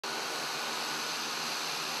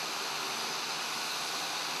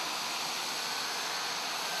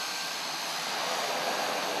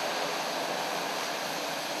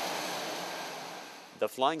The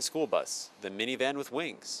flying school bus, the minivan with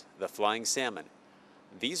wings, the flying salmon.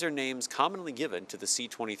 These are names commonly given to the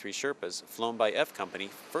C-23 Sherpas flown by F Company,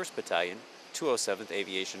 1st Battalion, 207th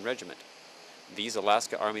Aviation Regiment. These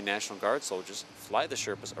Alaska Army National Guard soldiers fly the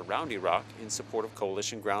Sherpas around Iraq in support of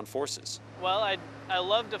coalition ground forces. Well, I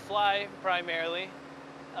love to fly primarily.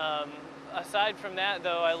 Aside from that,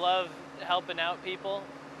 though, I love helping out people.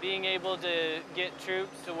 Being able to get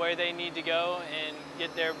troops to where they need to go and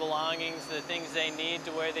get their belongings, the things they need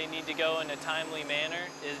to where they need to go in a timely manner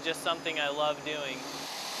is just something I love doing.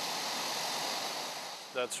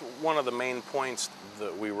 That's one of the main points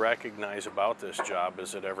that we recognize about this job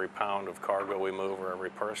is that every pound of cargo we move or every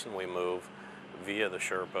person we move via the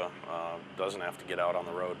Sherpa doesn't have to get out on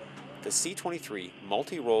the road. The C-23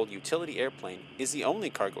 multi-role utility airplane is the only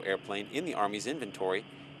cargo airplane in the Army's inventory,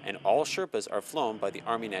 and all Sherpas are flown by the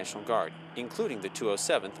Army National Guard, including the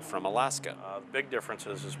 207th from Alaska. The big difference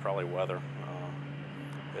is probably weather.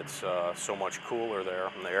 It's so much cooler there,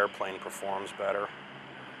 and the airplane performs better.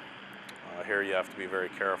 Here you have to be very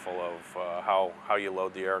careful of how you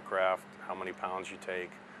load the aircraft, how many pounds you take,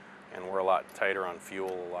 and we're a lot tighter on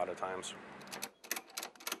fuel a lot of times.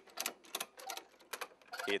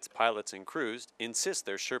 Its pilots and crews insist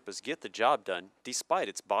their Sherpas get the job done despite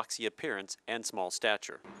its boxy appearance and small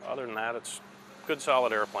stature. Other than that, it's a good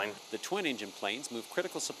solid airplane. The twin-engine planes move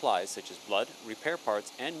critical supplies such as blood, repair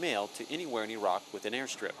parts, and mail to anywhere in Iraq with an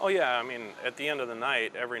airstrip. Oh yeah, I mean, at the end of the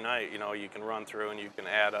night, every night, you know, you can run through and you can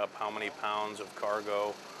add up how many pounds of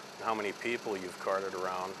cargo and how many people you've carted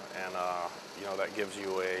around, and you know, that gives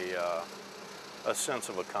you a sense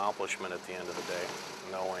of accomplishment at the end of the day,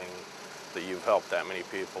 knowing that you've helped that many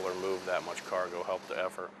people or moved that much cargo, helped the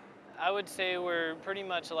effort. I would say we're pretty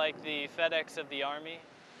much like the FedEx of the Army.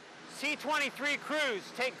 C-23 crews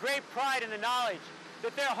take great pride in the knowledge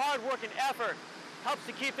that their hard work and effort helps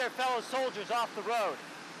to keep their fellow soldiers off the road.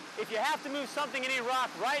 If you have to move something in Iraq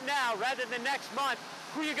right now rather than next month,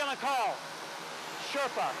 who are you going to call?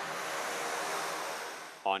 Sherpa.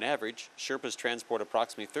 On average, Sherpas transport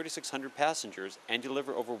approximately 3,600 passengers and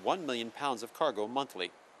deliver over 1 million pounds of cargo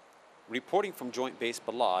monthly. Reporting from Joint Base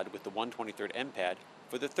Balad with the 123rd MPAD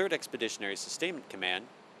for the 3rd Expeditionary Sustainment Command,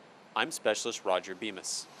 I'm Specialist Roger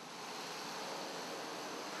Bemis.